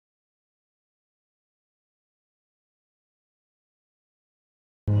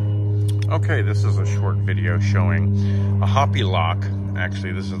Okay, this is a short video showing a Hoppe lock.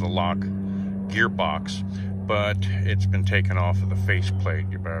 Actually, this is the lock gearbox, but it's been taken off of the faceplate.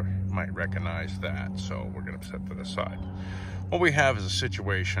 You might recognize that, so we're going to set that aside. What we have is a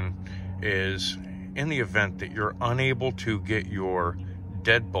situation is in the event that you're unable to get your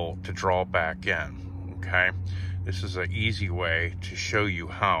deadbolt to draw back in, okay? This is an easy way to show you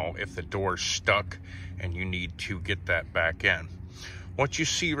how if the door's stuck and you need to get that back in. What you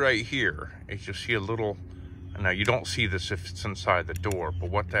see right here is you see a little, now you don't see this if it's inside the door, but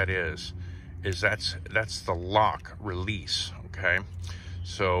what that is that's the lock release, okay?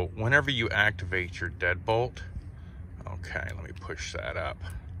 So whenever you activate your deadbolt, okay, let me push that up,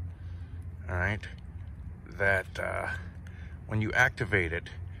 all right? When you activate it,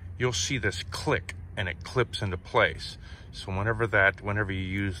 you'll see this click and it clips into place. So whenever you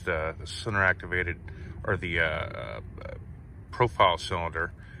use the center activated or the profile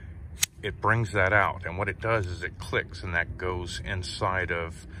cylinder, it brings that out, and what it does is it clicks and that goes inside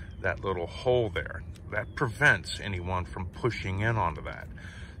of that little hole there. That prevents anyone from pushing in onto that.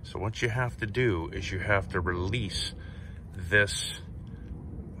 So what you have to do is you have to release this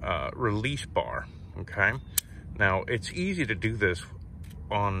release bar, okay? Now it's easy to do this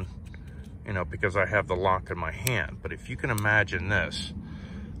on, because I have the lock in my hand, but if you can imagine this,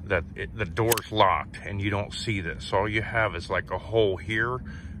 that the door's locked and you don't see this. All you have is like a hole here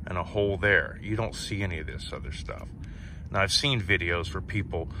and a hole there. You don't see any of this other stuff. Now I've seen videos where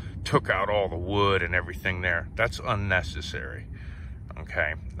people took out all the wood and everything there. That's unnecessary,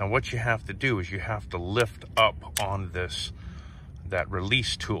 okay? Now what you have to do is you have to lift up on that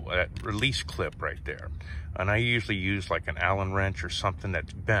release tool, that release clip right there. And I usually use like an Allen wrench or something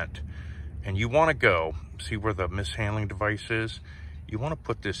that's bent. And you want to go, see where the mishandling device is? You want to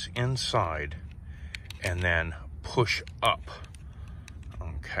put this inside and then push up,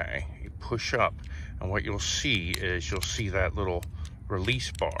 okay? You push up, and what you'll see is you'll see that little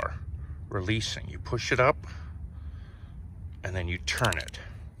release bar releasing. You push it up, and then you turn it.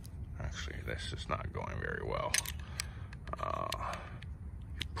 Actually, this is not going very well.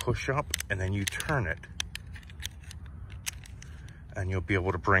 You push up, and then you turn it, and you'll be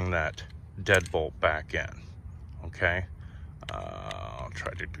able to bring that deadbolt back in, okay? I'll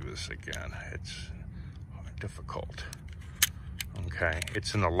try to do this again. It's difficult. Okay,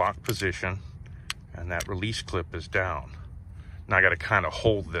 it's in the lock position and that release clip is down. Now I got to kind of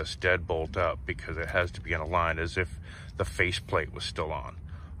hold this deadbolt up because it has to be in a line as if the faceplate was still on.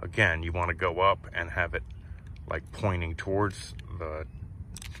 Again, you want to go up and have it like pointing towards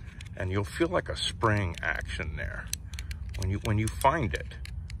and you'll feel like a spring action there. When you find it,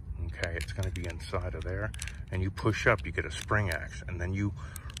 okay, it's going to be inside of there, and you push up, you get a spring action, and then you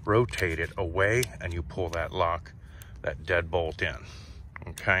rotate it away and you pull that lock, that deadbolt in,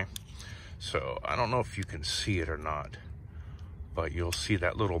 okay? So I don't know if you can see it or not, but you'll see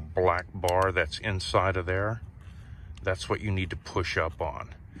that little black bar that's inside of there. That's what you need to push up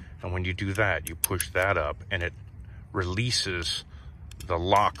on. And when you do that, you push that up and it releases the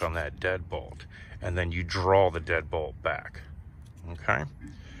lock on that deadbolt, and then you draw the deadbolt back, okay?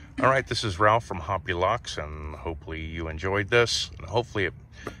 All right, this is Ralph from Hoppe Locks, and hopefully you enjoyed this, and hopefully it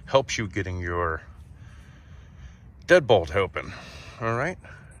helps you getting your deadbolt open. All right,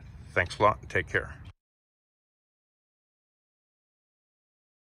 thanks a lot, and take care.